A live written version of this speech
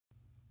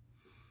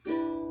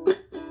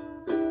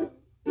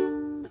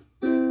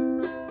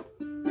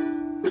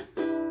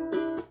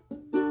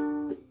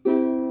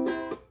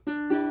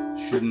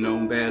Should've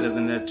known better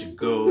than let you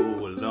go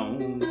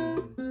alone.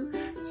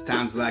 It's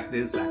times like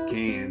this I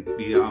can't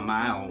be on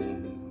my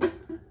own.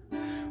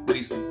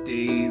 Wasted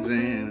days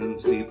and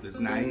sleepless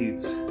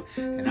nights,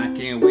 and I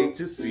can't wait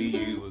to see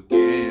you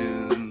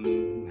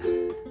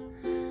again.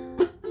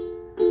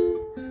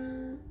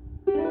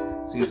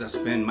 Seems I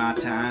spend my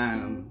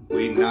time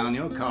waiting on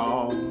your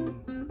call.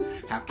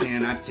 How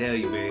can I tell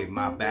you, babe,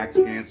 my back's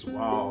against the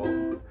wall.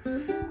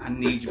 I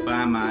need you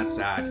by my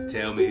side to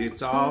tell me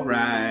it's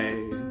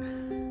alright.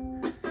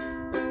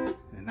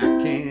 And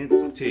I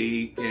can't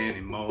take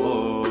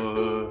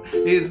anymore.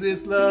 Is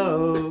this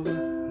love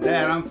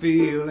that I'm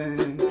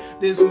feeling?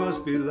 This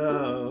must be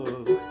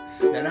love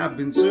that I've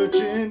been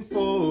searching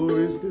for.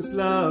 Is this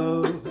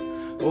love,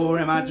 or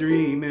am I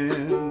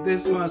dreaming?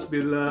 This must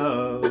be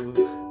love,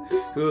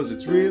 'cause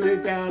it's really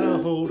got a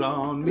hold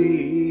on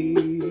me.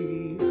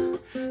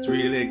 It's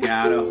really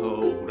got a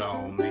hold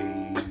on me.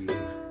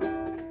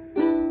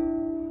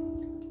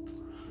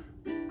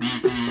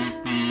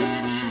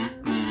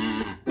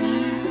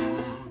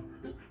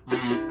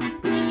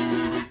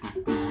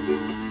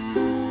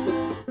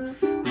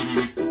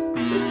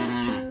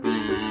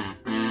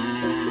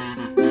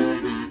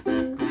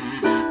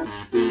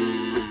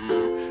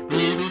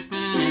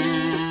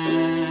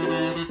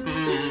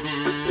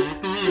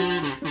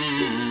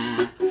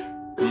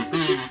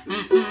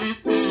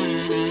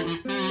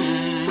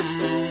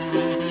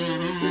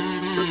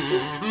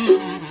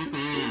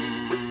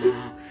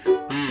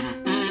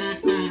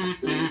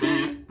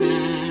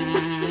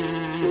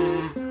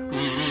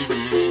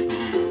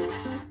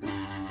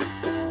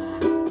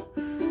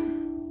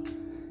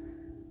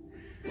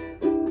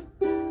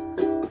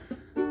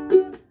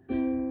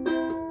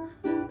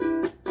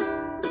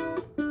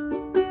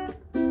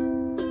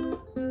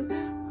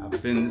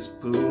 Been this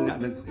fool, not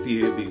been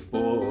here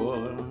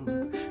before.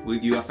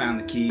 With you I found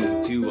the key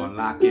to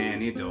unlock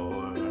any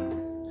door.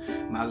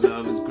 My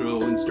love is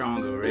growing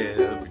stronger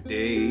every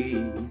day,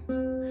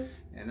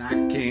 and I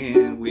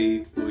can't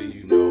wait for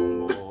you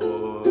no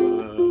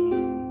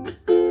more.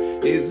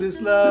 Is this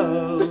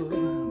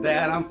love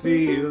that I'm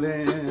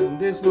feeling?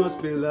 This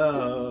must be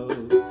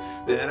love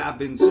that I've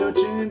been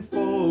searching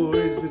for.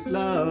 Is this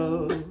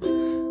love,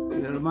 or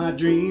am I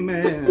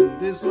dreaming?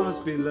 This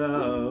must be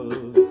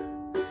love,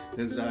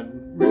 'cause I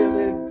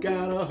really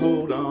got a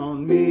hold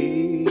on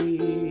me.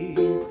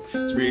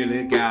 It's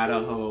really got a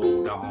hold